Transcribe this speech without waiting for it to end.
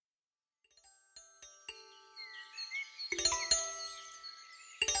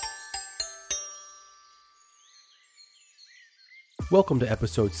Welcome to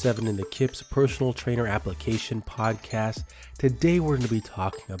episode 7 in the KIPS Personal Trainer Application Podcast. Today we're going to be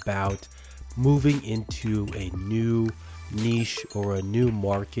talking about moving into a new niche or a new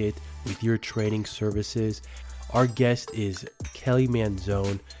market with your training services. Our guest is Kelly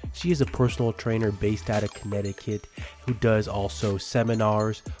Manzone. She is a personal trainer based out of Connecticut who does also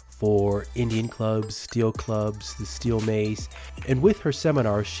seminars for Indian clubs, steel clubs, the steel mace. And with her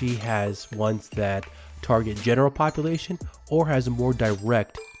seminars, she has ones that target general population or has a more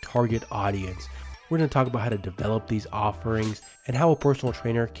direct target audience. We're going to talk about how to develop these offerings and how a personal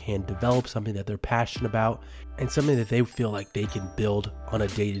trainer can develop something that they're passionate about and something that they feel like they can build on a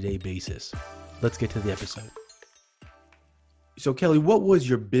day-to-day basis. Let's get to the episode. So Kelly, what was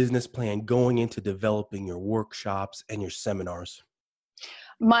your business plan going into developing your workshops and your seminars?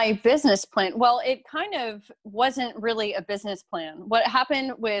 My business plan, well, it kind of wasn't really a business plan. What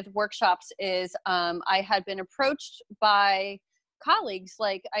happened with workshops is I had been approached by colleagues.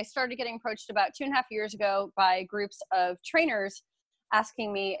 Like I started getting approached about 2.5 years ago by groups of trainers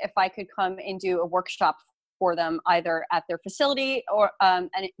asking me if I could come and do a workshop for them, either at their facility or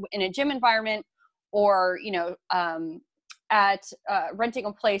in a gym environment, or at renting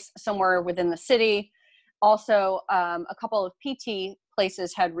a place somewhere within the city. Also, a couple of PT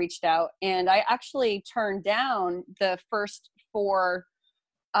places had reached out, and I actually turned down the first 4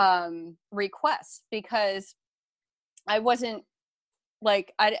 requests because I wasn't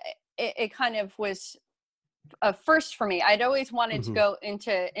like, it kind of was a first for me. I'd always wanted to go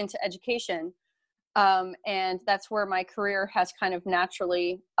into education. And that's where my career has kind of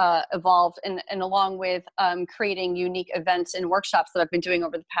naturally evolved, and along with creating unique events and workshops that I've been doing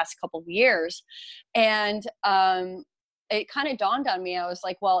over the past couple of years. And it kind of dawned on me. I was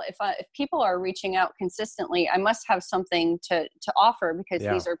like, well, if people are reaching out consistently, I must have something to offer, because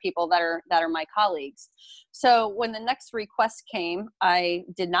these are people that are my colleagues. So when the next request came, I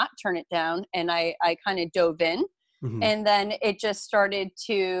did not turn it down, and I kind of dove in. And then it just started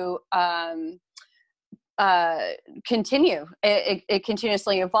to continue. It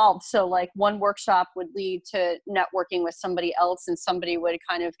continuously evolved. So like one workshop would lead to networking with somebody else, and somebody would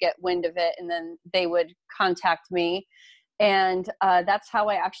kind of get wind of it, and then they would contact me. And that's how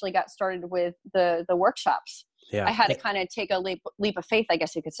I actually got started with the workshops. Yeah. I had to kind of take a leap of faith, I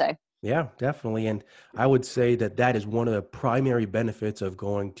guess you could say. Yeah, definitely. And I would say that is one of the primary benefits of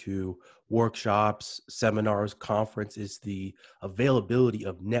going to workshops, seminars, conferences, the availability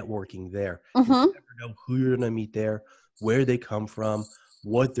of networking there. You never know who you're going to meet there, where they come from,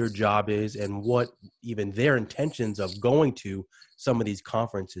 what their job is, and what even their intentions of going to some of these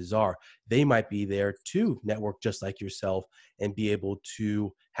conferences are. They might be there to network just like yourself and be able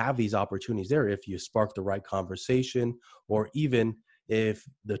to have these opportunities there if you spark the right conversation, or even if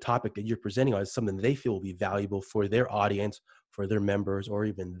the topic that you're presenting on is something they feel will be valuable for their audience, for their members, or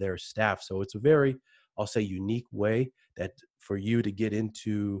even their staff. So it's a very, I'll say, unique way that for you to get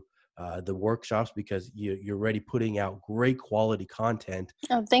into the workshops, because you're already putting out great quality content.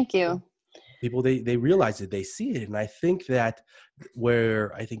 Oh, thank you. People, they realize it, they see it. And I think that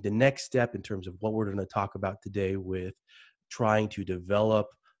I think the next step in terms of what we're going to talk about today with trying to develop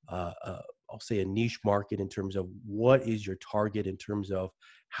I'll say a niche market in terms of what is your target, in terms of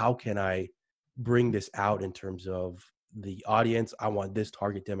how can I bring this out in terms of the audience. I want this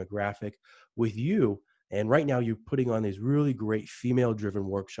target demographic with you. And right now you're putting on these really great female-driven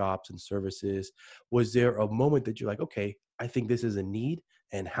workshops and services. Was there a moment that you're like, okay, I think this is a need,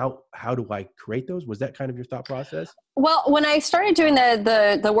 and how do I create those? Was that kind of your thought process? Well, when I started doing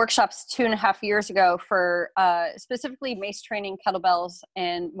the workshops 2.5 years ago for specifically mace training, kettlebells,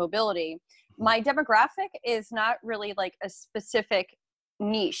 and mobility, my demographic is not really like a specific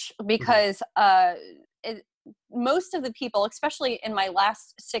niche, because most of the people, especially in my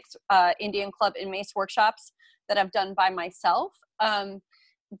last 6 Indian club and mace workshops that I've done by myself,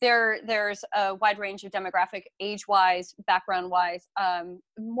 there's a wide range of demographic, age-wise, background-wise.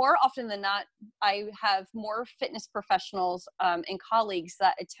 More often than not, I have more fitness professionals and colleagues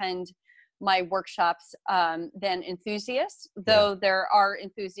that attend my workshops than enthusiasts, though there are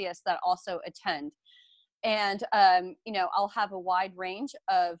enthusiasts that also attend. And, I'll have a wide range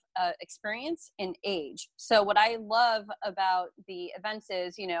of experience and age. So what I love about the events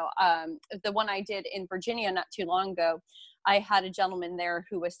is, the one I did in Virginia not too long ago, I had a gentleman there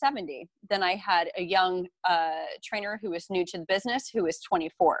who was 70. Then I had a young trainer who was new to the business who was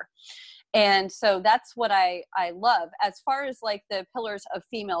 24. And so that's what I love. As far as like the pillars of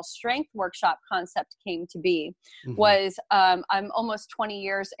female strength workshop concept came to be, was I'm almost 20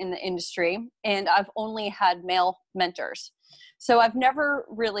 years in the industry, and I've only had male mentors. So I've never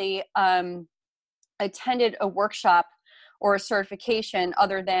really attended a workshop or a certification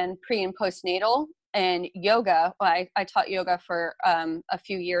other than pre and postnatal and yoga. I taught yoga for a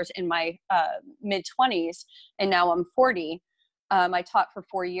few years in my mid 20s, and now I'm 40. I taught for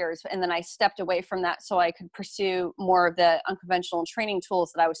 4 years, and then I stepped away from that so I could pursue more of the unconventional training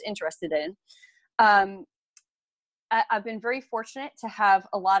tools that I was interested in. I've been very fortunate to have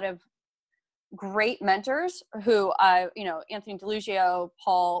a lot of great mentors who Anthony DeLugio,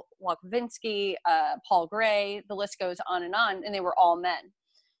 Paul Wachowinski, Paul Gray, the list goes on, and they were all men.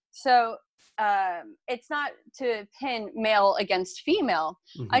 So it's not to pin male against female.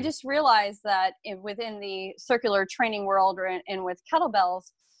 Mm-hmm. I just realized that within the circular training world and with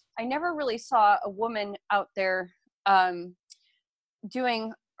kettlebells, I never really saw a woman out there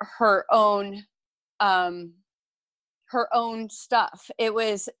doing her own stuff. It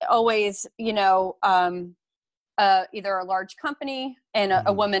was always, either a large company and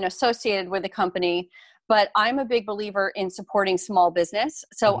a woman associated with the company. But I'm a big believer in supporting small business.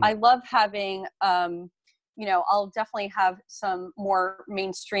 So I love having, I'll definitely have some more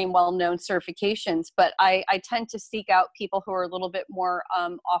mainstream, well-known certifications, but I tend to seek out people who are a little bit more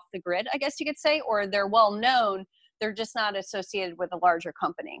off the grid, I guess you could say, or they're well-known. They're just not associated with a larger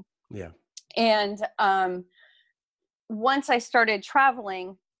company. Yeah. And once I started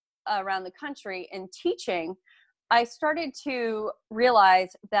traveling around the country and teaching, I started to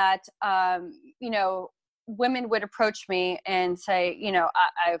realize that, women would approach me and say,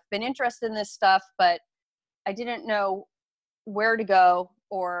 I've been interested in this stuff, but I didn't know where to go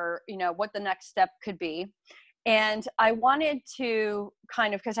or, what the next step could be. And I wanted to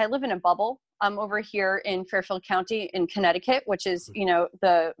because I live in a bubble. I'm over here in Fairfield County in Connecticut, which is,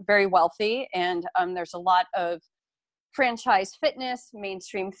 the very wealthy. And there's a lot of franchise fitness,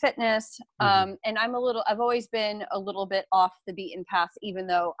 mainstream fitness. And I've always been a little bit off the beaten path, even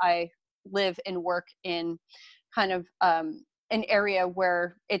though I live and work in kind of an area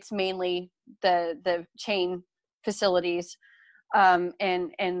where it's mainly the chain facilities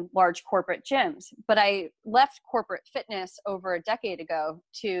and large corporate gyms. But I left corporate fitness over a decade ago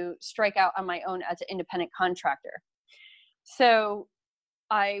to strike out on my own as an independent contractor. So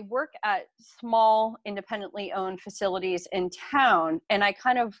I work at small, independently owned facilities in town, and I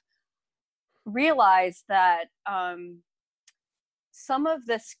kind of realized that some of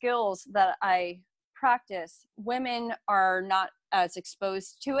the skills that I practice, women are not as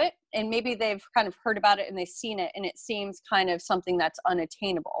exposed to it, and maybe they've kind of heard about it and they've seen it, and it seems kind of something that's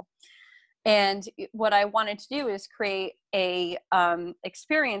unattainable. And what I wanted to do is create a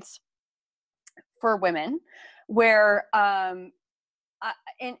experience for women where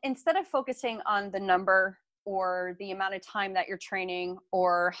instead of focusing on the number or the amount of time that you're training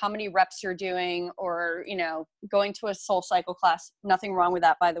or how many reps you're doing or, going to a Soul Cycle class, nothing wrong with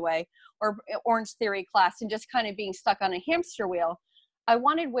that, by the way, or Orange Theory class and just kind of being stuck on a hamster wheel, I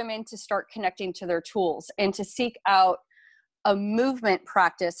wanted women to start connecting to their tools and to seek out a movement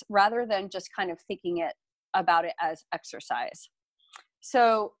practice rather than just kind of thinking about it as exercise.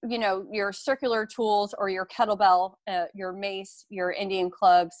 So, your circular tools or your kettlebell, your mace, your Indian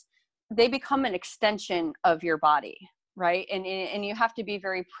clubs, they become an extension of your body, right? And you have to be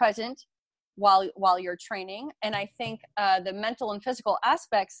very present while you're training. And I think the mental and physical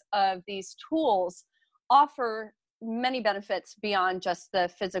aspects of these tools offer many benefits beyond just the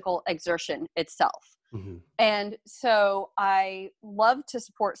physical exertion itself. Mm-hmm. And so I love to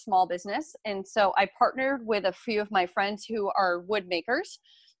support small business. And so I partnered with a few of my friends who are wood makers,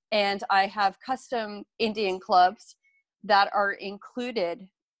 and I have custom Indian clubs that are included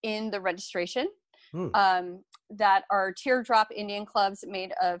in the registration, that are teardrop Indian clubs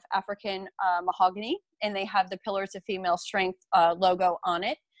made of African mahogany, and they have the Pillars of Female Strength logo on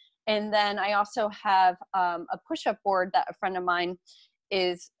it. And then I also have a push-up board that a friend of mine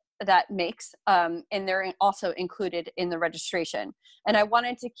makes, and they're also included in the registration. And I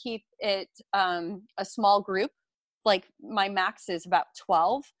wanted to keep it a small group, like my max is about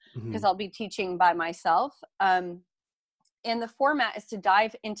 12, because I'll be teaching by myself. And the format is to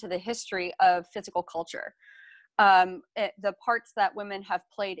dive into the history of physical culture, the parts that women have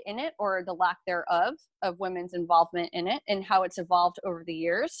played in it or the lack thereof of women's involvement in it, and how it's evolved over the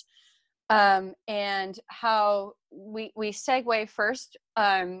years. And how we segue first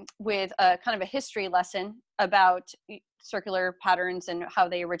with a kind of a history lesson about circular patterns and how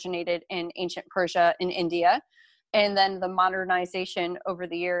they originated in ancient Persia and India, and then the modernization over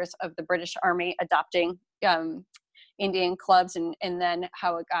the years of the British Army adopting Indian clubs, and then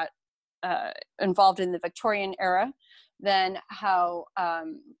how it got involved in the Victorian era, then how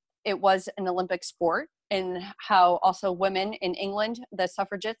it was an Olympic sport, and how also women in England, the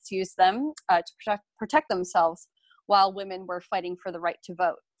suffragettes, used them to protect themselves while women were fighting for the right to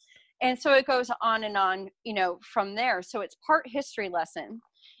vote. And so it goes on and on, from there. So it's part history lesson,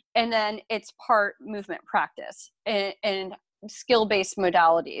 and then it's part movement practice and skill-based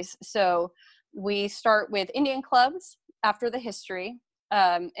modalities. So we start with Indian clubs after the history,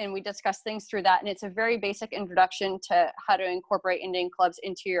 and we discuss things through that. And it's a very basic introduction to how to incorporate Indian clubs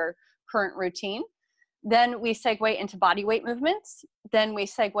into your current routine. Then we segue into body weight movements. Then we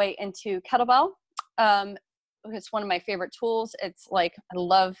segue into kettlebell. It's one of my favorite tools. It's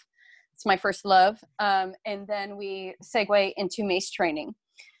my first love. And then we segue into mace training.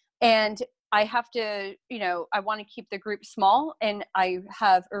 And I have to, I want to keep the group small, and I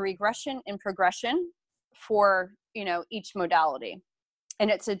have a regression and progression for, each modality. And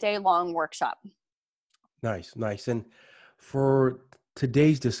it's a day-long workshop. Nice, nice. And for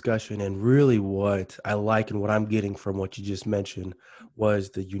today's discussion, and really what I like and what I'm getting from what you just mentioned was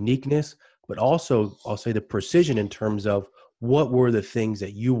the uniqueness, but also I'll say the precision in terms of what were the things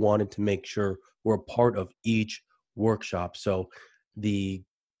that you wanted to make sure were a part of each workshop. So the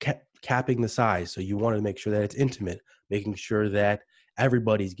capping the size. So you wanted to make sure that it's intimate, making sure that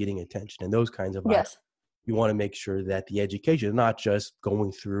everybody's getting attention and those kinds of items. Yes. You want to make sure that the education is not just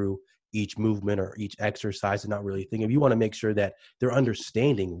going through each movement or each exercise and not really thinking. You want to make sure that they're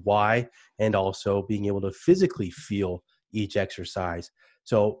understanding why, and also being able to physically feel each exercise.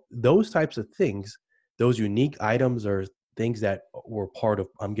 So those types of things, those unique items are things that were part of,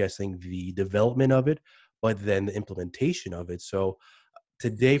 I'm guessing, the development of it, but then the implementation of it. So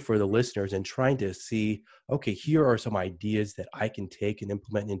today for the listeners and trying to see, okay, here are some ideas that I can take and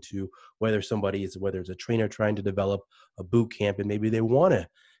implement into whether it's a trainer trying to develop a boot camp, and maybe they want to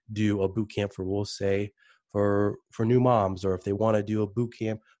do a boot camp for, we'll say, for new moms, or if they want to do a boot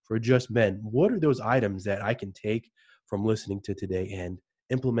camp for just men. What are those items that I can take from listening to today and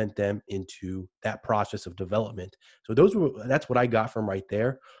implement them into that process of development? So that's what I got from right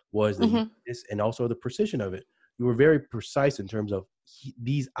there, was the uniqueness and also the precision of it. You were very precise in terms of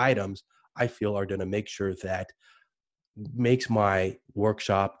these items I feel are going to make sure that makes my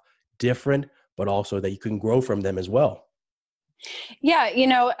workshop different, but also that you can grow from them as well. Yeah.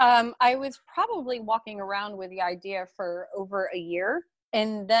 I was probably walking around with the idea for over a year.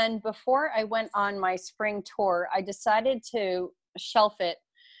 And then before I went on my spring tour, I decided to shelf it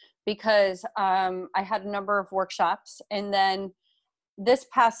because I had a number of workshops. And then this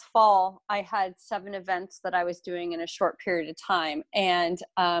past fall, I had 7 events that I was doing in a short period of time. And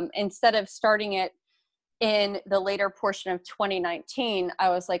instead of starting it in the later portion of 2019, I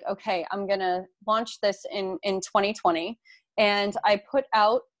was like, okay, I'm going to launch this in 2020. And I put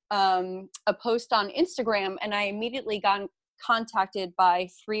out a post on Instagram, and I immediately got contacted by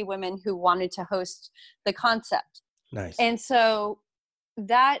 3 women who wanted to host the concept. Nice. And so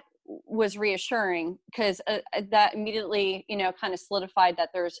that was reassuring, because that immediately, kind of solidified that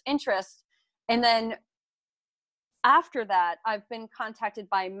there's interest. And then after that, I've been contacted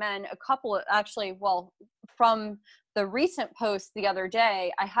by men, a couple of, actually, from the recent post the other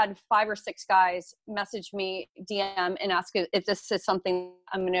day, I had 5 or 6 guys message me, DM, and ask if this is something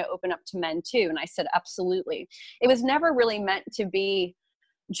I'm going to open up to men too. And I said, absolutely. It was never really meant to be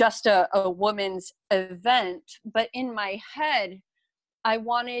just a woman's event, but in my head, I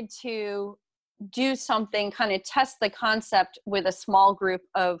wanted to do something, kind of test the concept with a small group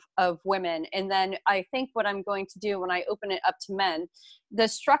of women. And then I think what I'm going to do when I open it up to men, the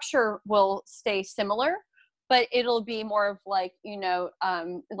structure will stay similar, but it'll be more of like,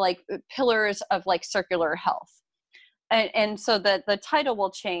 like pillars of like circular health. And so the title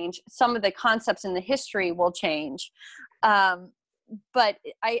will change. Some of the concepts in the history will change. But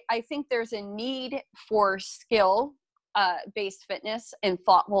I think there's a need for skill based fitness and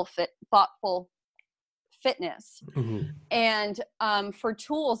thoughtful fitness, and for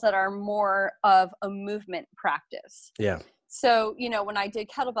tools that are more of a movement practice. Yeah. So, when I did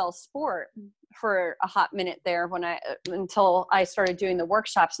kettlebell sport for a hot minute there, until I started doing the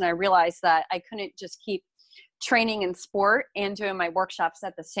workshops, and I realized that I couldn't just keep training in sport and doing my workshops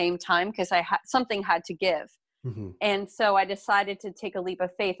at the same time, because something had to give. And so I decided to take a leap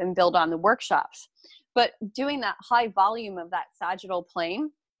of faith and build on the workshops. But doing that high volume of that sagittal plane,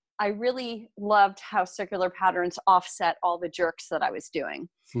 I really loved how circular patterns offset all the jerks that I was doing.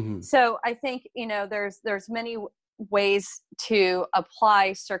 So I think, there's many ways to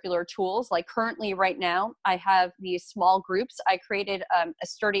apply circular tools. Like currently right now, I have these small groups. I created a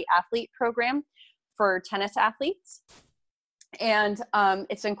sturdy athlete program for tennis athletes. And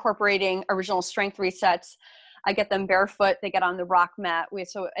it's incorporating original strength resets. I get them barefoot. They get on the rock mat.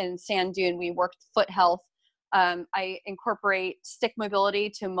 In sand dune, we worked foot health. I incorporate stick mobility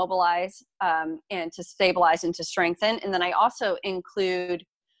to mobilize and to stabilize and to strengthen. And then I also include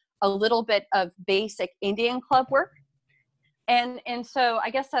a little bit of basic Indian club work. And so I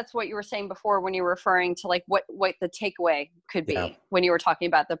guess that's what you were saying before when you were referring to like what the takeaway could Yeah. be when you were talking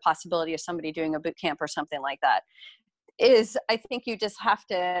about the possibility of somebody doing a boot camp or something like that. Is I think you just have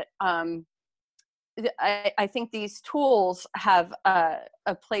to I think these tools have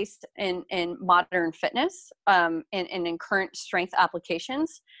a place in modern fitness and in current strength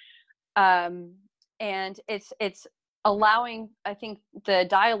applications, and it's allowing, I think, the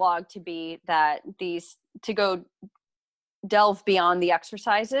dialogue to be that these to go delve beyond the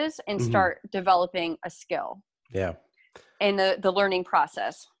exercises and start developing a skill. Yeah. And the learning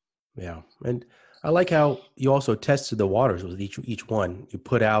process. Yeah. And I like how you also tested the waters with each one. You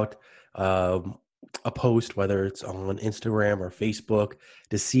put out a post, whether it's on Instagram or Facebook,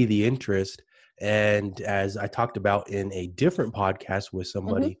 to see the interest. And as I talked about in a different podcast with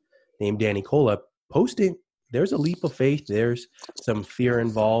somebody named Danny Cola, posting, there's a leap of faith. There's some fear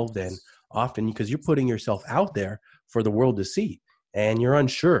involved. And often because you're putting yourself out there for the world to see, and you're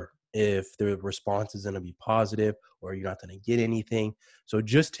unsure if the response is going to be positive or you're not going to get anything. So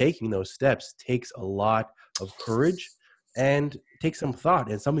just taking those steps takes a lot of courage and takes some thought.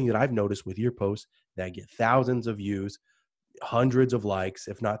 And something that I've noticed with your posts that get thousands of views, hundreds of likes,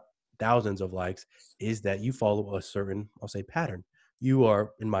 if not thousands of likes, is that you follow a certain, I'll say, pattern. You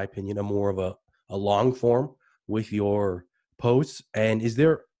are, in my opinion, a more of a long form with your posts. And is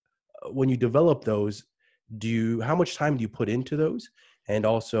there, when you develop those, how much time do you put into those? And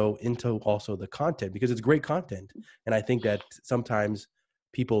also into the content, because it's great content. And I think that sometimes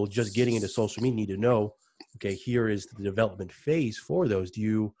people just getting into social media need to know, okay, here is the development phase for those. Do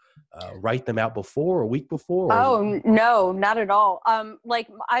you write them out before, a week before? No, not at all. Like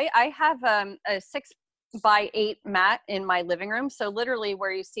I have a 6x8 mat in my living room. So literally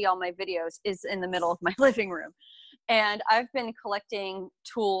where you see all my videos is in the middle of my living room. And I've been collecting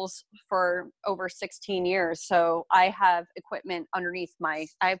tools for over 16 years. So I have equipment underneath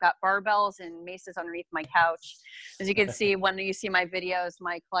I've got barbells and maces underneath my couch. As you can see, when you see my videos,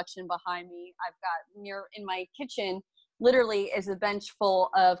 my collection behind me, I've got in my kitchen, literally is a bench full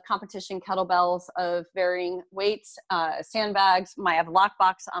of competition kettlebells of varying weights, sandbags. I have a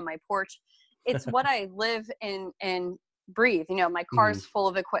lockbox on my porch. It's what I live in and breathe. My car's full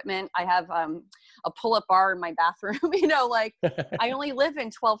of equipment. I have a pull-up bar in my bathroom. I only live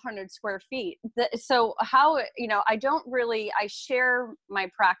in 1,200 square feet. So how, I share my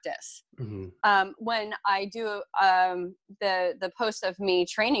practice. When I do the post of me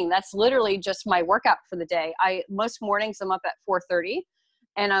training, that's literally just my workout for the day. Most mornings I'm up at 4:30,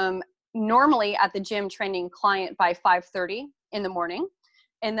 and I'm normally at the gym training client by 5:30 in the morning.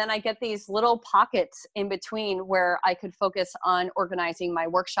 And then I get these little pockets in between where I could focus on organizing my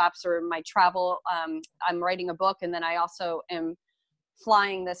workshops or my travel. I'm writing a book, and then I also am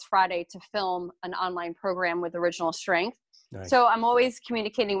flying this Friday to film an online program with Original Strength. Nice. So I'm always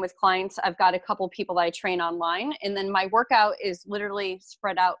communicating with clients. I've got a couple people that I train online, and then my workout is literally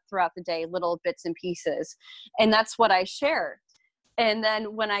spread out throughout the day, little bits and pieces. And that's what I share. And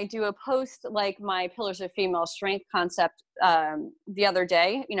then when I do a post like my Pillars of Female Strength concept the other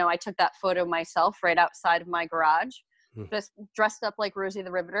day, I took that photo myself right outside of my garage, just dressed up like Rosie the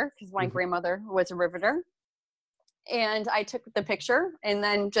Riveter, because my grandmother was a riveter. And I took the picture and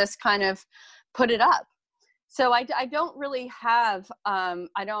then just kind of put it up. So I don't really have,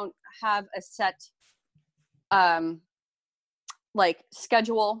 I don't have a set like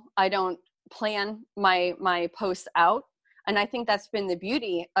schedule. I don't plan my posts out. And I think that's been the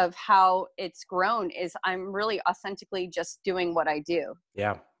beauty of how it's grown, is I'm really authentically just doing what I do.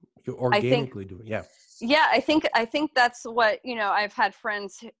 Yeah. You're organically doing it. Yeah. Yeah. I think that's what, I've had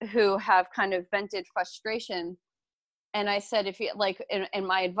friends who have kind of vented frustration. And I said, if you and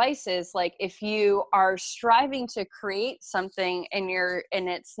my advice is like, if you are striving to create something and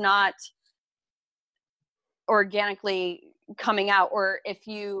it's not organically coming out, or if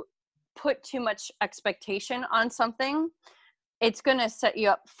you put too much expectation on something, it's going to set you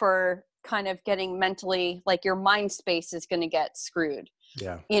up for kind of getting mentally, like your mind space is going to get screwed.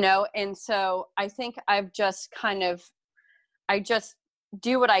 Yeah. And so I think I just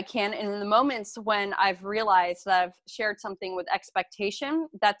do what I can. And in the moments when I've realized that I've shared something with expectation,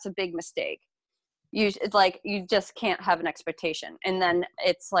 that's a big mistake. It's like, you just can't have an expectation. And then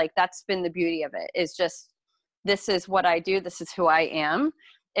it's like, that's been the beauty of it, is just, this is what I do. This is who I am.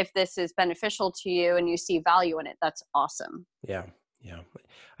 If this is beneficial to you and you see value in it, that's awesome. Yeah. Yeah.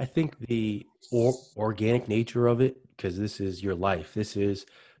 I think the organic nature of it, because this is your life, this is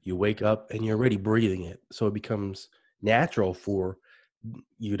you wake up and you're already breathing it. So it becomes natural for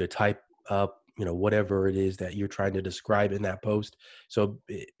you to type up, whatever it is that you're trying to describe in that post. So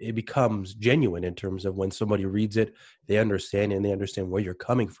it becomes genuine in terms of when somebody reads it, they understand and they understand where you're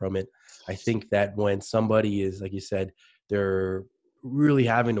coming from it. I think that when somebody is, like you said, they're really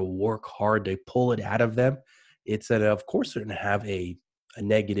having to work hard to pull it out of them, it's that of course they're going to have a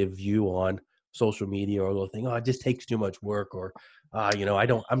negative view on social media, or they'll think, oh, it just takes too much work, or I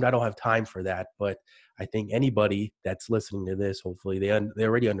don't have time for that. But I think anybody that's listening to this, hopefully they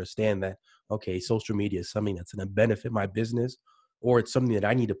already understand that, okay, social media is something that's going to benefit my business, or it's something that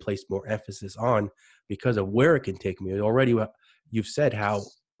I need to place more emphasis on because of where it can take me. Already you've said how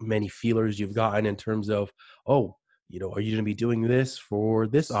many feelers you've gotten in terms of, oh, are you going to be doing this for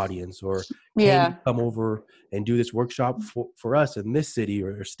this audience, or can you Yeah. come over and do this workshop for us in this city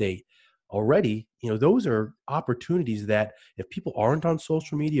or state? Already, those are opportunities that if people aren't on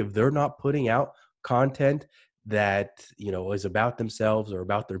social media, if they're not putting out content that, is about themselves or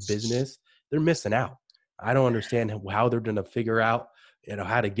about their business, they're missing out. I don't understand how they're going to figure out,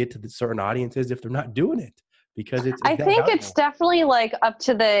 how to get to the certain audiences if they're not doing it, because it's I that think it's valuable. definitely like up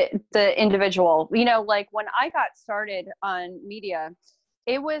to the individual. Like when I got started on media,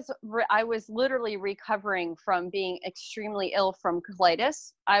 I was literally recovering from being extremely ill from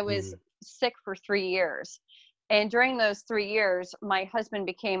colitis. I was Mm, sick for 3 years. And during those 3 years, my husband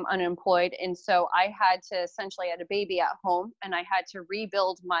became unemployed, and so I had to essentially had a baby at home, and I had to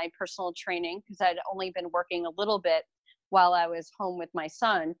rebuild my personal training because I'd only been working a little bit while I was home with my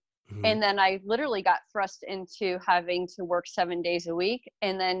son. mhm. And then I literally got thrust into having to work 7 days a week.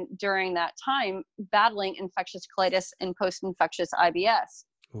 And then during that time, battling infectious colitis and post infectious IBS.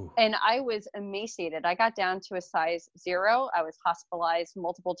 Ooh, And I was emaciated. I got down to a size 0. I was hospitalized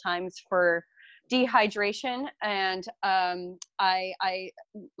multiple times for dehydration. And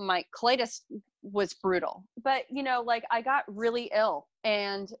my colitis was brutal. But, like I got really ill.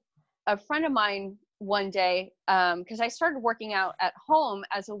 And a friend of mine one day, because I started working out at home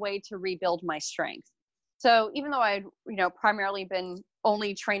as a way to rebuild my strength. So even though I had, primarily been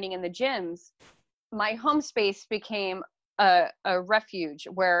only training in the gyms, my home space became a refuge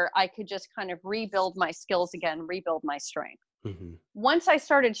where I could just kind of rebuild my skills again, rebuild my strength. mhm. Once I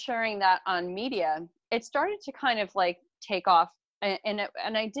started sharing that on media, it started to kind of like take off, and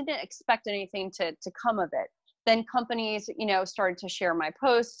I didn't expect anything to come of it. Then companies, started to share my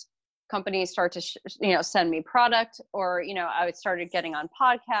posts. Companies start to, send me product, or, I would started getting on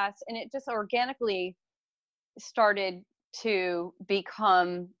podcasts, and it just organically started to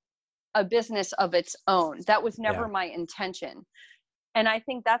become a business of its own. That was never Yeah. my intention. And I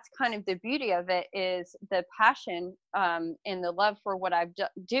think that's kind of the beauty of it, is the passion, and the love for what I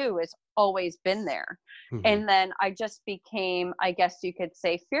do has always been there. Mhm. And then I just became, I guess you could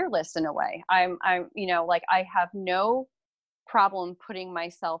say, fearless in a way. I'm, like I have no problem putting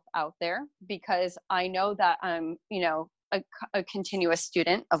myself out there because I know that I'm, a continuous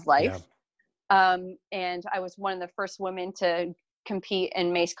student of Yeah. life. And I was one of the first women to compete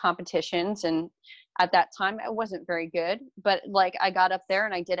in mace competitions. And at that time, I wasn't very good, but like I got up there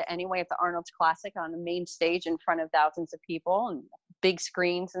and I did it anyway at the Arnold's Classic on a main stage in front of thousands of people and big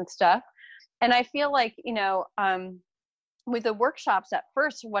screens and stuff. And I feel like, with the workshops at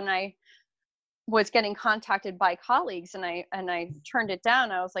first, when I was getting contacted by colleagues and I turned it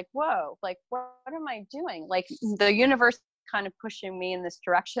down, I was like, whoa, like what am I doing? Like the universe kind of pushing me in this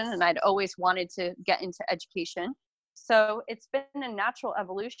direction, and I'd always wanted to get into education. So it's been a natural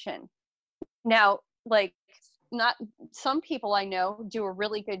evolution. Now, like, not some people I know do a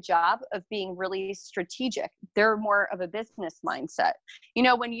really good job of being really strategic. They're more of a business mindset.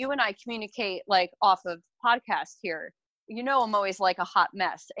 When you and I communicate like off of podcast here, I'm always like a hot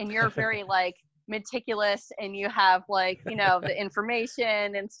mess, and you're very like meticulous, and you have like, the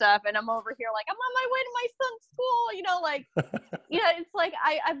information and stuff, and I'm over here like I'm on my way to my son's school, like, it's like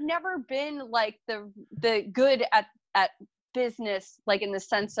I've never been like the good at business, like in the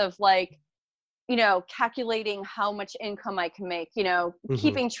sense of like, calculating how much income I can make, Mhm.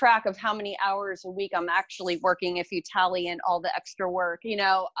 keeping track of how many hours a week I'm actually working if you tally in all the extra work,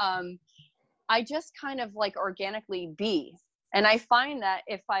 I just kind of like organically be. And I find that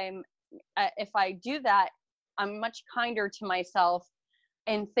if I do that, I'm much kinder to myself,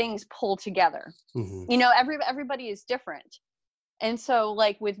 and things pull together. Mhm. Everybody is different. And so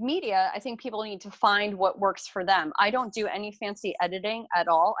like with media, I think people need to find what works for them. I don't do any fancy editing at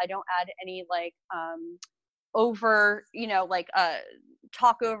all. I don't add any like over, like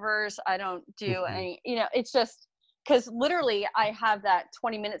talkovers. I don't do Mhm. any, it's just Because literally I have that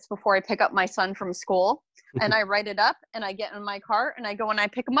 20 minutes before I pick up my son from school, and I write it up and I get in my car and I go and I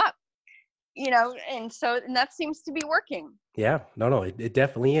pick him up, and that seems to be working. Yeah, no, it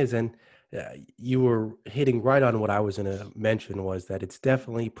definitely is. And you were hitting right on what I was going to mention was that it's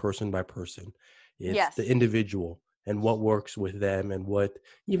definitely person by person. It's the Yes. individual and what works with them and what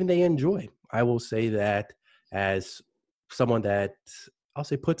even they enjoy. I will say that as someone that I'll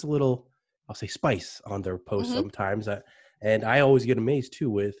say puts a little, I'll say spice on their posts Hmm. sometimes. And I always get amazed too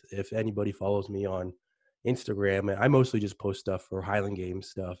with if anybody follows me on Instagram. I mostly just post stuff for Highland Games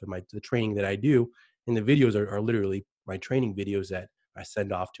stuff and the training that I do. And the videos are literally my training videos that I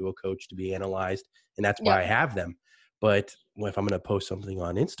send off to a coach to be analyzed, and that's why Yep. I have them. But if I'm going to post something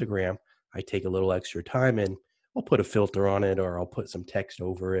on Instagram, I take a little extra time and I'll put a filter on it or I'll put some text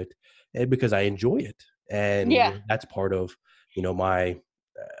over it, and because I enjoy it, and Yeah. that's part of my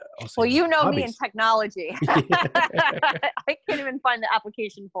I'll say Well, my you know me in hobbies. technology. I can't even find the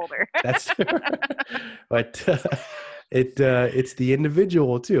application folder. That's but it's the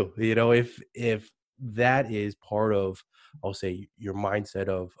individual too. If that is part of, I'll say, your mindset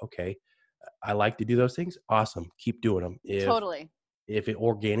of, okay, I like to do those things, awesome, keep doing them. Totally. If it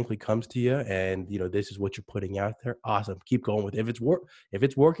organically comes to you and this is what you're putting out there, awesome, keep going with it. If it's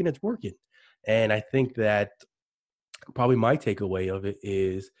working, it's working. And I think that probably my takeaway of it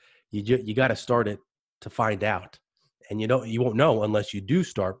is you got to start it to find out, and you won't know unless you do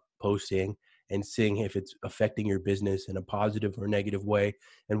start posting and seeing if it's affecting your business in a positive or negative way,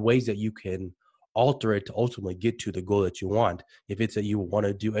 and ways that you can alter it to ultimately get to the goal that you want. If it's that you want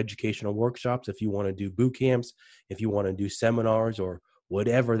to do educational workshops, if you want to do boot camps, if you want to do seminars or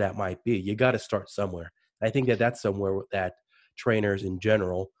whatever that might be, you got to start somewhere. I think that that's somewhere that trainers in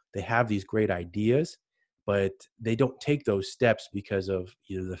general, they have these great ideas, but they don't take those steps because of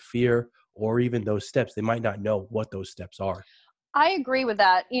either the fear or even those steps. They might not know what those steps are. I agree with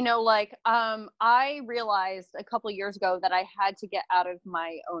that. I realized a couple of years ago that I had to get out of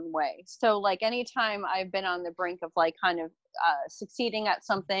my own way. So like anytime I've been on the brink of like kind of succeeding at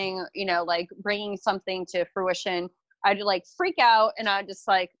something, like bringing something to fruition, I'd like freak out and I'd just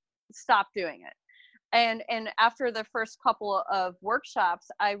like stop doing it. And after the first couple of workshops,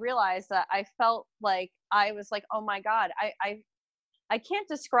 I realized that I felt like I was like, oh my God, I can't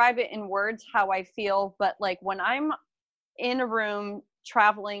describe it in words how I feel, but like when I'm in a room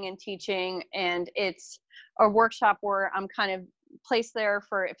traveling and teaching and it's a workshop where I'm kind of placed there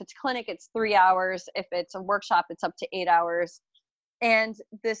for, if it's clinic it's 3 hours, if it's a workshop it's up to 8 hours, and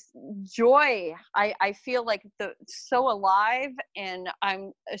this joy, I feel like so alive, and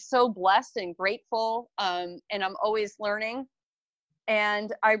I'm so blessed and grateful, and I'm always learning.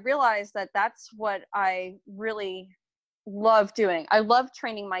 And I realized that that's what I really love doing. I love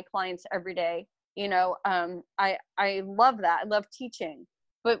training my clients every day. I love that. I love teaching.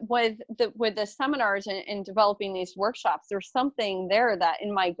 But with the seminars and developing these workshops, there's something there that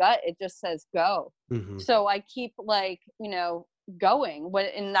in my gut it just says go. Hmm. So I keep like going.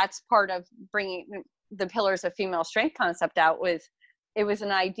 And that's part of bringing the pillars of female strength concept out. With it was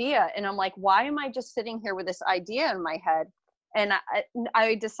an idea, and I'm like, why am I just sitting here with this idea in my head? And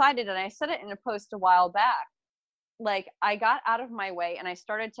I decided, and I said it in a post a while back, like I got out of my way and I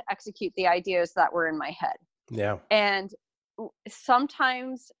started to execute the ideas that were in my head. Yeah. And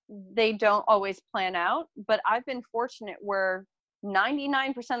sometimes they don't always plan out, but I've been fortunate where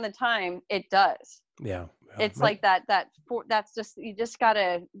 99% of the time it does. Yeah. It's like that's just, you just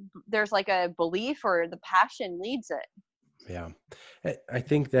gotta, there's like a belief or the passion leads it. Yeah. I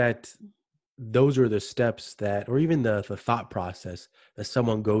think that those are the steps that, or even the thought process that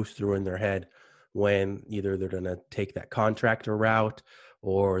someone goes through in their head when either they're going to take that contractor route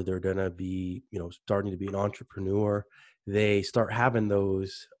or they're going to be, starting to be an entrepreneur. They start having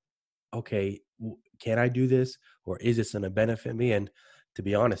those, okay, can I do this? Or is this going to benefit me? And to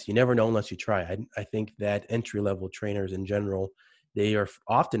be honest, you never know unless you try. I think that entry level trainers in general, they are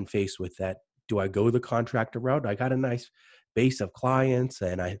often faced with that. Do I go the contractor route? I got a nice base of clients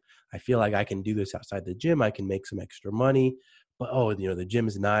and I feel like I can do this outside the gym. I can make some extra money, but the gym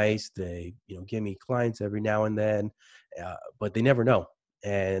is nice. They, give me clients every now and then, but they never know.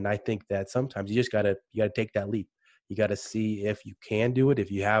 And I think that sometimes you gotta take that leap. You got to see if you can do it. If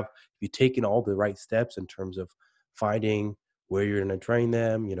you've taken all the right steps in terms of finding where you're going to train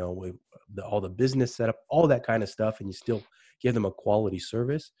them, with all the business setup, all that kind of stuff, and you still give them a quality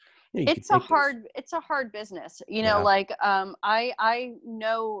service, you could take those. It's a hard business, Yeah. like I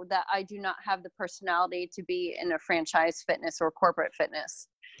know that I do not have the personality to be in a franchise fitness or corporate fitness.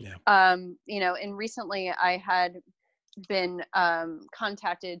 Yeah. And recently I had been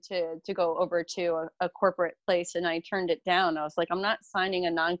contacted to go over to a corporate place, and I turned it down. I was like, I'm not signing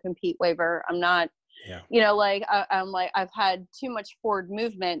a non-compete waiver. I'm not, Yeah. like I'm like, I've had too much forward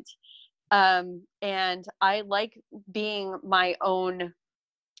movement, and I like being my own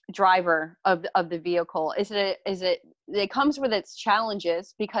driver of the vehicle. It comes with its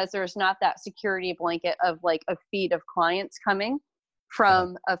challenges because there's not that security blanket of like a feed of clients coming Yeah.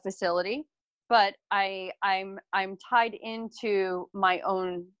 from a facility, but I'm tied into my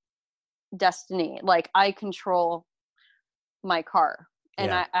own destiny. Like I control my car.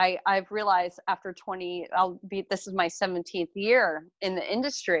 And Yeah. I've realized after 20, this is my 17th year in the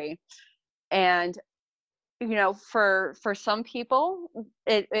industry. And for some people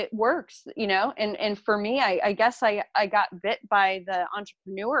it works, and for me, I guess I got bit by the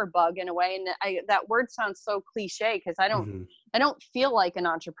entrepreneur bug in a way. And that word sounds so cliche because Hmm. I don't feel like an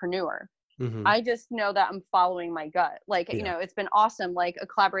entrepreneur. Hmm. I just know that I'm following my gut. Like, Yeah. it's been awesome. Like a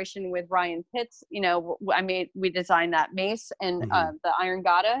collaboration with Ryan Pitts, we designed that mace and Hmm. the Iron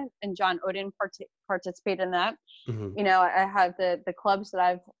Gata, and John Odin participated in that. Hmm. I have the clubs that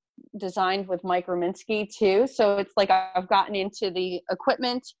I've designed with Mike Rominsky too. So it's like I've gotten into the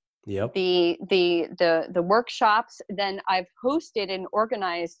equipment, Yep. the workshops. Then I've hosted and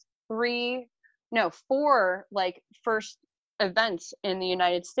organized four like first events in the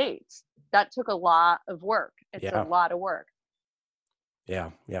United States. That took a lot of work. It's a Yeah. lot of work.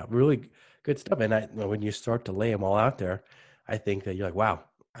 Yeah, yeah, really good stuff. And when you start to lay them all out there, I think that you're like, wow,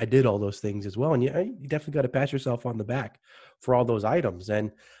 I did all those things as well. And you definitely got to pat yourself on the back for all those items.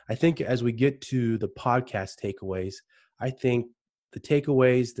 And I think as we get to the podcast takeaways, I think the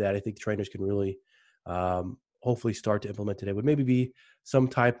takeaways that I think trainers can really hopefully start to implement today would maybe be some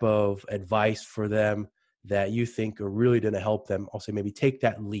type of advice for them that you think are really going to help them also maybe take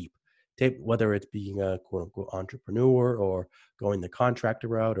that leap. Take whether it's being a quote unquote entrepreneur or going the contractor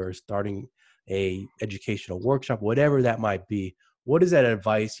route or starting a educational workshop, whatever that might be. What is that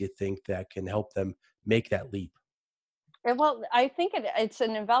advice you think that can help them make that leap? Well, I think it's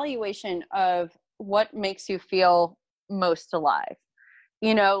an evaluation of what makes you feel most alive.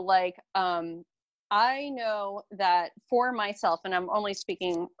 Like I know that for myself, and I'm only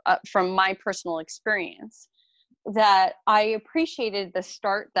speaking from my personal experience, that I appreciated the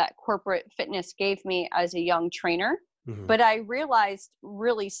start that corporate fitness gave me as a young trainer. Hmm. But I realized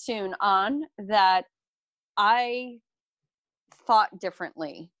really soon on that I thought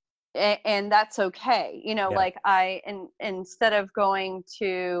differently. And that's okay. Yeah. Like instead of going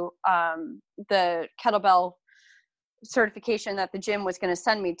to the kettlebell certification that the gym was going to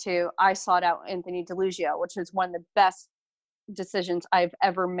send me to, I sought out Anthony DeLugio, which is one of the best decisions I've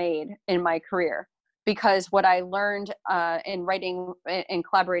ever made in my career. Because what I learned in writing and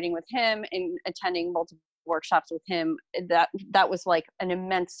collaborating with him and attending multiple workshops with him, that was like an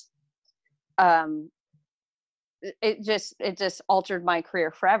immense. Um, it just altered my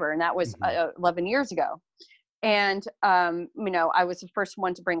career forever, and that was Hmm. 11 years ago. And I was the first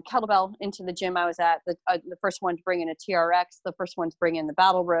one to bring kettlebell into the gym I was at, the first one to bring in a TRX, the first one to bring in the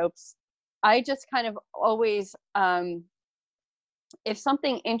battle ropes. I just kind of always, if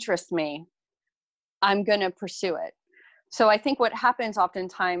something interests me, I'm going to pursue it. So I think what happens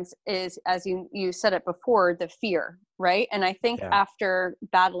oftentimes is, as you said it before, the fear, right? And I think Yeah. after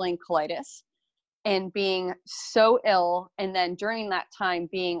battling colitis and being so ill, and then during that time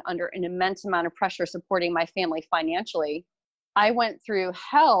being under an immense amount of pressure supporting my family financially, I went through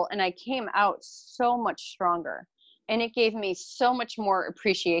hell and I came out so much stronger. And it gave me so much more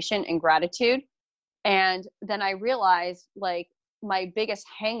appreciation and gratitude. And then I realized like my biggest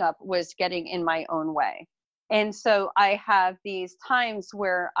hangup was getting in my own way. And so I have these times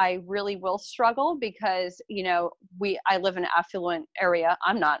where I really will struggle because, I live in an affluent area.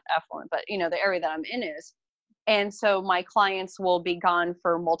 I'm not affluent, but the area that I'm in is. And so my clients will be gone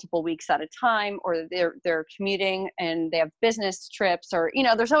for multiple weeks at a time, or they're commuting and they have business trips, or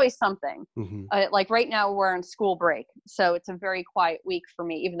there's always something. Hmm. Like right now we're on school break, so it's a very quiet week for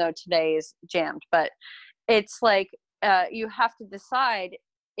me, even though today is jammed. But it's like you have to decide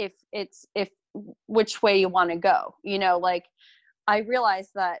if which way you want to go. Like I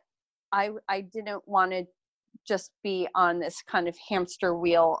realized that I didn't want to just be on this kind of hamster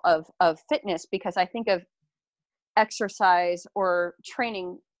wheel of fitness, because I think of exercise or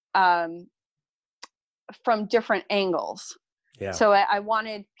training from different angles. Yeah. So I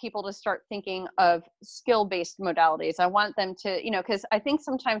wanted people to start thinking of skill-based modalities. I want them to, because I think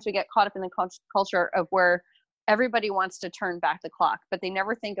sometimes we get caught up in the culture of where everybody wants to turn back the clock, but they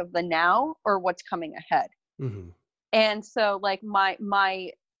never think of the now or what's coming ahead. Hmm. And so like my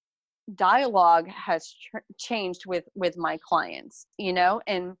dialogue has changed with my clients,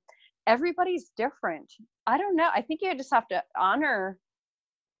 and everybody's different. I don't know. I think you just have to honor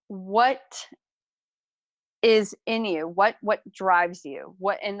what is in you, what drives you,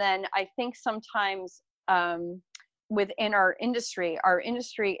 and then I think sometimes within our industry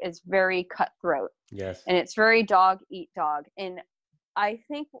is very cutthroat, Yes. and it's very dog eat dog. And I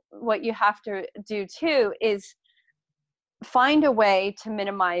think what you have to do too is find a way to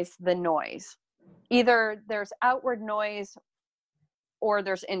minimize the noise. Either there's outward noise or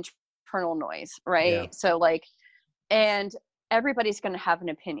there's internal noise, Yeah. right? So like, and everybody's going to have an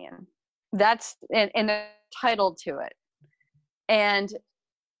opinion. And they're entitled to it.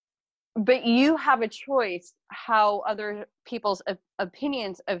 But you have a choice how other people's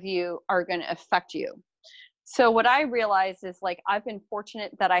opinions of you are going to affect you. So what I realize is, like, I've been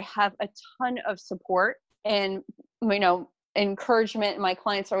fortunate that I have a ton of support and, encouragement. My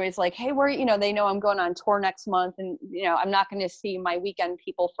clients are always like, hey, they know I'm going on tour next month, and, I'm not going to see my weekend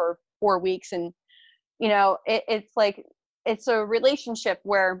people for 4 weeks. And, it's like, it's a relationship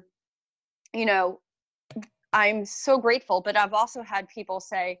where, I'm so grateful, but I've also had people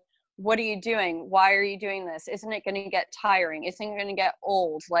say, what are you doing? Why are you doing this? Isn't it going to get tiring? Isn't it going to get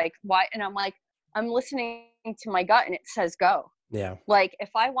old? Like, why? And I'm like, I'm listening to my gut, and it says go. Yeah. Like, if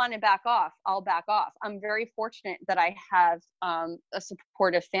I want to back off, I'll back off. I'm very fortunate that I have a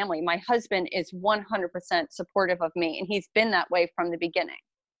supportive family. My husband is 100% supportive of me, and he's been that way from the beginning,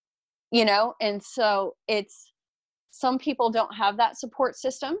 and so some people don't have that support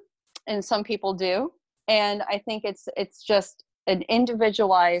system and some people do. And I think it's just an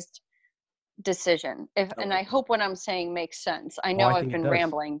individualized decision. And I hope what I'm saying makes sense. I know I I've think it been does.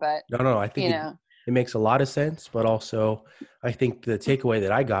 rambling, but No. I think it makes a lot of sense, but also I think the takeaway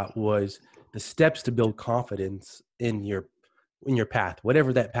that I got was the steps to build confidence in your path,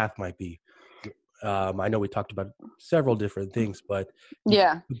 whatever that path might be. I know we talked about several different things, but you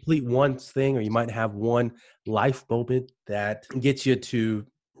yeah, complete one thing, or you might have one life moment that gets you to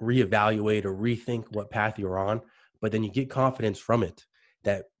reevaluate or rethink what path you're on, but then you get confidence from it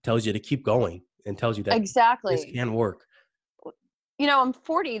that tells you to keep going and tells you that this exactly. can work. I'm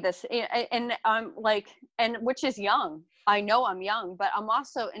 40 and I'm like, and which is young. I know I'm young, but I'm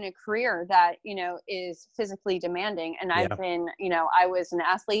also in a career that, is physically demanding. And I've Yeah. been, I was an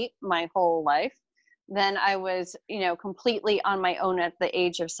athlete my whole life. Then I was, completely on my own at the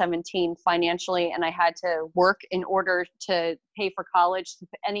age of 17 financially. And I had to work in order to pay for college,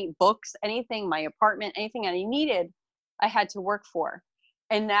 any books, anything, my apartment, anything I needed, I had to work for.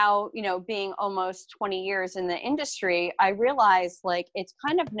 And now, being almost 20 years in the industry, I realize, like, it's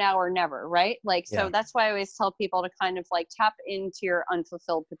kind of now or never, right? Like, so Yeah. that's why I always tell people to kind of like tap into your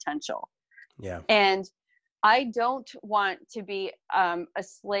unfulfilled potential. Yeah. And I don't want to be a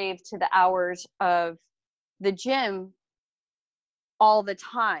slave to the hours of the gym all the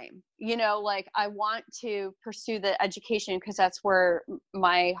time. Like, I want to pursue the education because that's where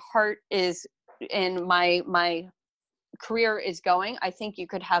my heart is, and my career is going. I think you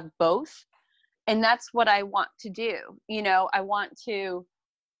could have both. And that's what I want to do. I want to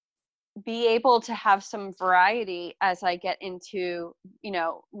be able to have some variety as I get into,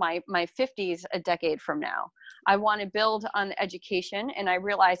 my 50s a decade from now. I want to build on education. And I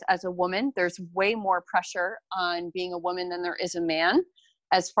realize, as a woman, there's way more pressure on being a woman than there is a man,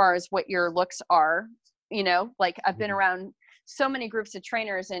 as far as what your looks are. Like, I've been around so many groups of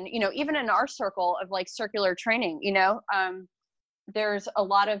trainers, and, even in our circle of like circular training, there's a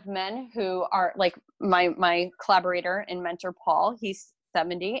lot of men who are like my collaborator and mentor, Paul. He's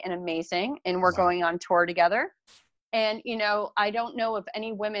 70 and amazing, and we're going on tour together. And, I don't know of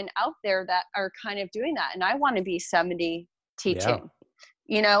any women out there that are kind of doing that. And I want to be 70 teaching,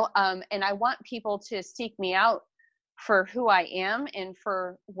 and I want people to seek me out for who I am and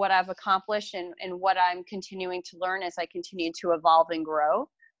for what I've accomplished, and what I'm continuing to learn as I continue to evolve and grow,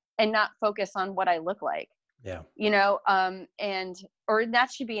 and not focus on what I look like. Yeah. Or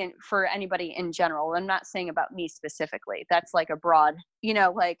that should be for anybody in general. I'm not saying about me specifically. That's like a broad,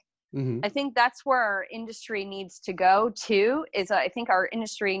 I think that's where our industry needs to go too, is I think our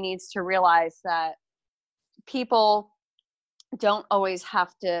industry needs to realize that people don't always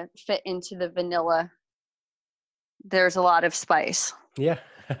have to fit into the vanilla. There's a lot of spice. Yeah.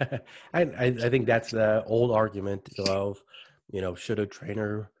 I think that's the old argument of, should a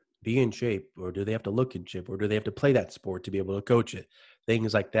trainer be in shape, or do they have to look in shape, or do they have to play that sport to be able to coach it?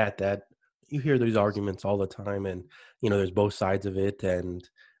 Things like that you hear these arguments all the time, and, there's both sides of it. And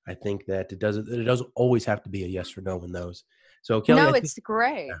I think that it doesn't always have to be a yes or no in those. So Kelly, No, I think, it's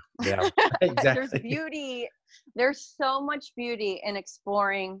great. yeah, There's exactly. beauty. There's so much beauty in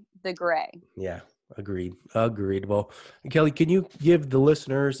exploring the gray. Yeah, agreed. Agreed. Well, Kelly, can you give the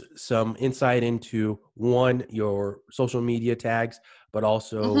listeners some insight into one, your social media tags, but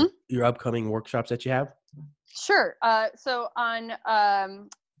also Hmm. your upcoming workshops that you have? Sure. So on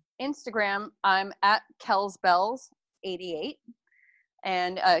Instagram, I'm at KelsBells88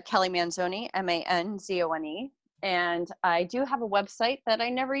 and Kelly Manzone, Manzone. And I do have a website that I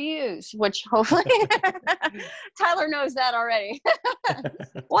never use, which hopefully Tyler knows that already.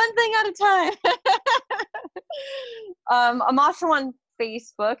 One thing at a time. I'm also on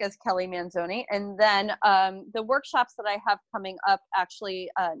Facebook as Kelly Manzone. And then the workshops that I have coming up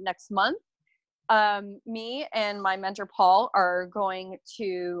actually next month, me and my mentor Paul are going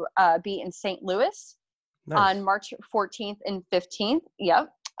to be in St. Louis on Nice. March 14th and 15th.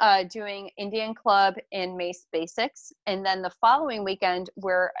 Yep. Doing Indian Club and Mace Basics. And then the following weekend,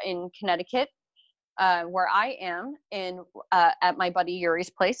 we're in Connecticut, where I am at my buddy Yuri's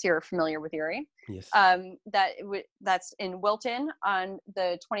place. You're familiar with Yuri. Yes. That's in Wilton on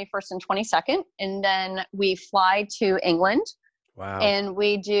the 21st and 22nd. And then we fly to England. Wow. And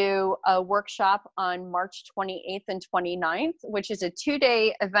we do a workshop on March 28th and 29th, which is a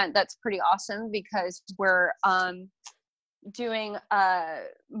 2-day event that's pretty awesome because we're doing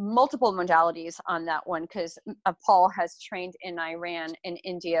multiple modalities on that one because Paul has trained in Iran and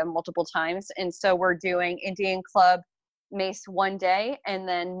India multiple times. And so we're doing Indian Club Mace one day and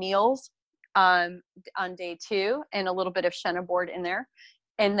then meals on day 2 and a little bit of Shenna board in there.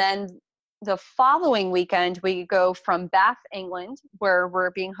 And then the following weekend, we go from Bath, England, where we're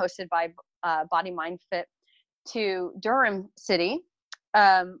being hosted by Body Mind Fit, to Durham City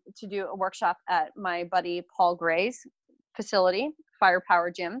to do a workshop at my buddy Paul Gray's facility, Firepower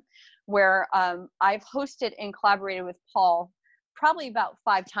Gym, where I've hosted and collaborated with Paul probably about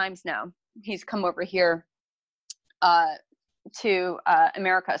 5 times now. He's come over here to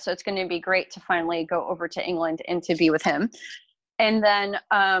America. So it's going to be great to finally go over to England and to be with him. And then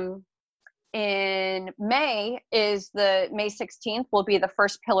in May May 16th will be the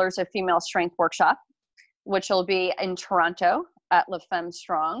first Pillars of Female Strength workshop, which will be in Toronto at La Femme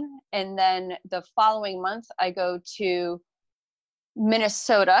Strong. And then the following month, I go to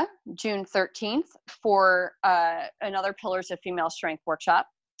Minnesota, June 13th for another Pillars of Female Strength workshop.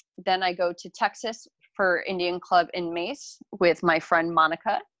 Then I go to Texas for Indian Club in Mace with my friend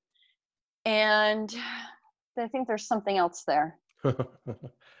Monica. And I think there's something else there.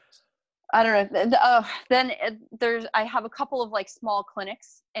 I don't know. I have a couple of like small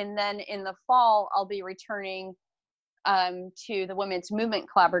clinics, and then in the fall I'll be returning to the Women's Movement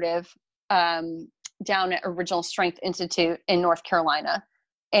Collaborative down at Original Strength Institute in North Carolina.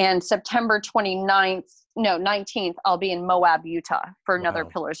 And September 19th, I'll be in Moab, Utah for another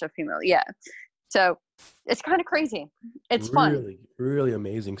Wow. Pillars of Female. Yeah. So it's kind of crazy. It's fun. Really, really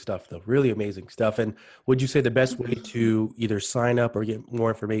amazing stuff, though. Really amazing stuff. And would you say the best way to either sign up or get more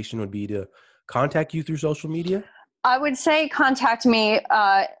information would be to contact you through social media? I would say contact me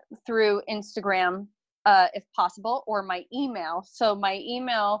through Instagram if possible, or my email. So my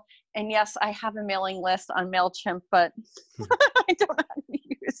email, and yes, I have a mailing list on MailChimp, but I don't know how to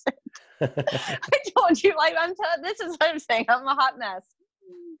use it. I told you, this is what I'm saying. I'm a hot mess.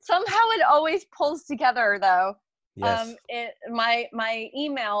 Somehow it always pulls together, though. Yes. My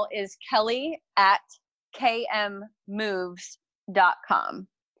email is kelly@kmmoves.com.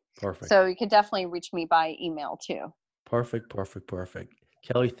 Perfect. So you can definitely reach me by email too. Perfect.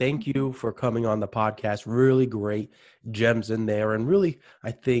 Kelly, thank you for coming on the podcast. Really great gems in there. And really, I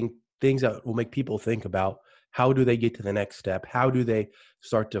think things that will make people think about how do they get to the next step? How do they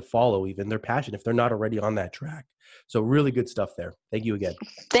start to follow even their passion if they're not already on that track? So really good stuff there. Thank you again.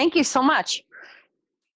 Thank you so much.